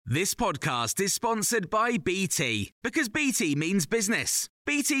This podcast is sponsored by BT, because BT means business.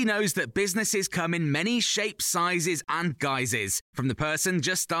 BT knows that businesses come in many shapes, sizes and guises, from the person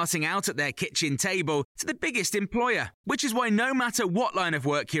just starting out at their kitchen table to the biggest employer, which is why no matter what line of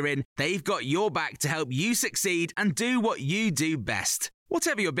work you're in, they've got your back to help you succeed and do what you do best.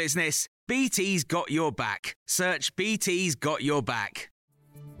 Whatever your business, BT's got your back. Search BT's got your back.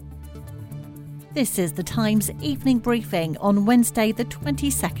 This is the Times evening briefing on Wednesday the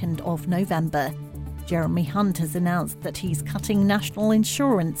 22nd of November. Jeremy Hunt has announced that he's cutting national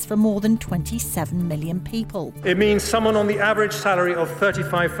insurance for more than 27 million people. It means someone on the average salary of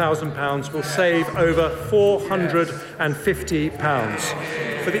 £35,000 will save over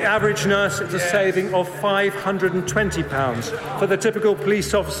 £450. For the average nurse, it's a saving of £520. For the typical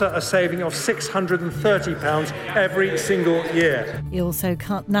police officer, a saving of £630 every single year. He also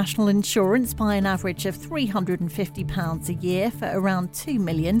cut national insurance by an average of £350 a year for around 2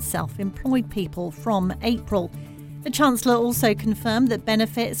 million self-employed people from April. The Chancellor also confirmed that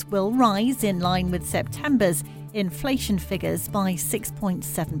benefits will rise in line with September's inflation figures by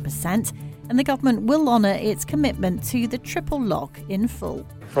 6.7%, and the government will honour its commitment to the triple lock in full.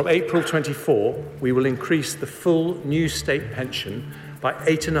 From April 24, we will increase the full new state pension by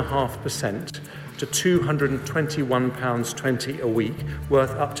 8.5% to £221.20 a week,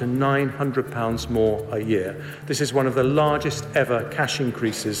 worth up to £900 more a year. This is one of the largest ever cash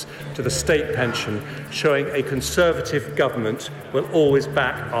increases to the state pension, showing a Conservative government will always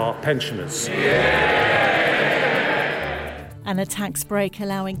back our pensioners. And a tax break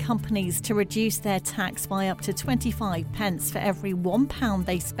allowing companies to reduce their tax by up to 25 pence for every £1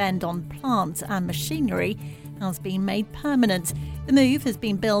 they spend on plant and machinery has been made permanent. The move has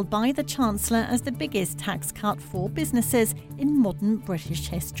been billed by the Chancellor as the biggest tax cut for businesses in modern British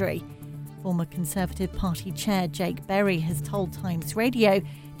history. Former Conservative Party Chair Jake Berry has told Times Radio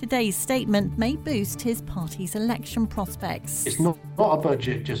today's statement may boost his party's election prospects. It's not a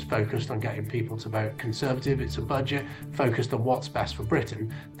budget just focused on getting people to vote Conservative. It's a budget focused on what's best for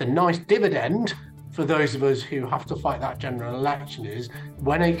Britain. The nice dividend for those of us who have to fight that general election is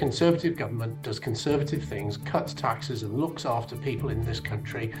when a Conservative government does Conservative things, cuts taxes and looks after people in this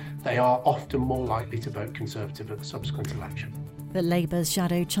country, they are often more likely to vote Conservative at the subsequent election. But Labour's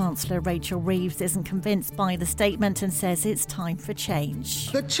Shadow Chancellor Rachel Reeves isn't convinced by the statement and says it's time for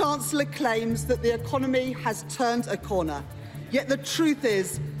change. The Chancellor claims that the economy has turned a corner, yet the truth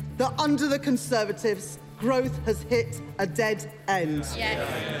is that under the Conservatives, growth has hit a dead end. Yes.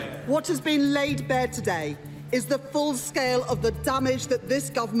 What has been laid bare today is the full scale of the damage that this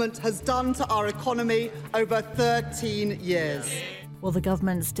government has done to our economy over 13 years. Well, the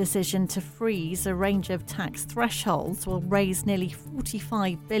government's decision to freeze a range of tax thresholds will raise nearly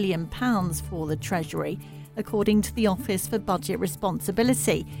 £45 billion for the Treasury, according to the Office for Budget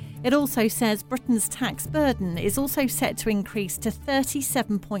Responsibility. It also says Britain's tax burden is also set to increase to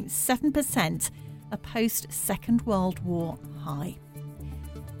 37.7%, a post-Second World War high.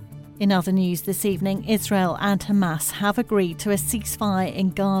 In other news this evening, Israel and Hamas have agreed to a ceasefire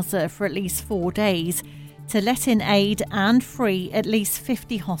in Gaza for at least 4 days to let in aid and free at least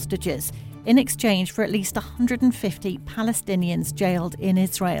 50 hostages in exchange for at least 150 Palestinians jailed in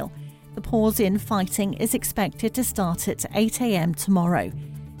Israel. The pause in fighting is expected to start at 8 a.m. tomorrow.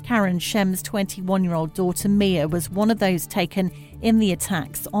 Karen Shem's 21-year-old daughter Mia was one of those taken in the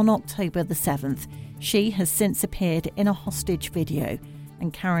attacks on October the 7th. She has since appeared in a hostage video,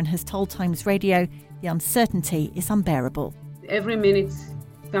 and Karen has told Times Radio the uncertainty is unbearable. Every minute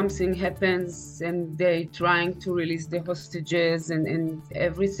something happens and they're trying to release the hostages and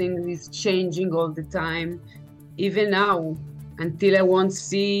everything is changing all the time. Even now, until I won't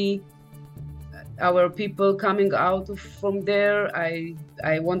see our people coming out from there, I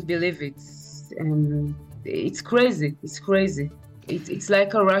won't believe it. And it's crazy. It's crazy. It's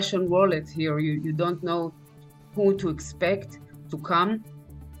like a Russian roulette here. You don't know who to expect to come.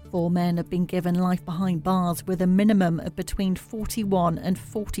 4 men have been given life behind bars with a minimum of between 41 and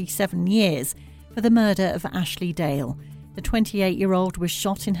 47 years for the murder of Ashley Dale. The 28-year-old was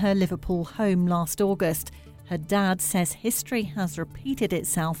shot in her Liverpool home last August. Her dad says history has repeated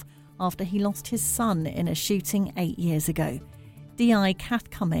itself after he lost his son in a shooting 8 years ago. DI Kath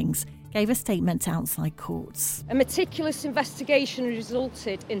Cummings gave a statement outside courts. A meticulous investigation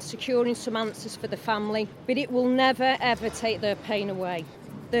resulted in securing some answers for the family, but it will never ever take their pain away.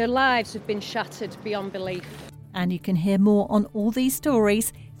 Their lives have been shattered beyond belief. And you can hear more on all these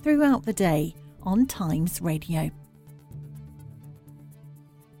stories throughout the day on Times Radio.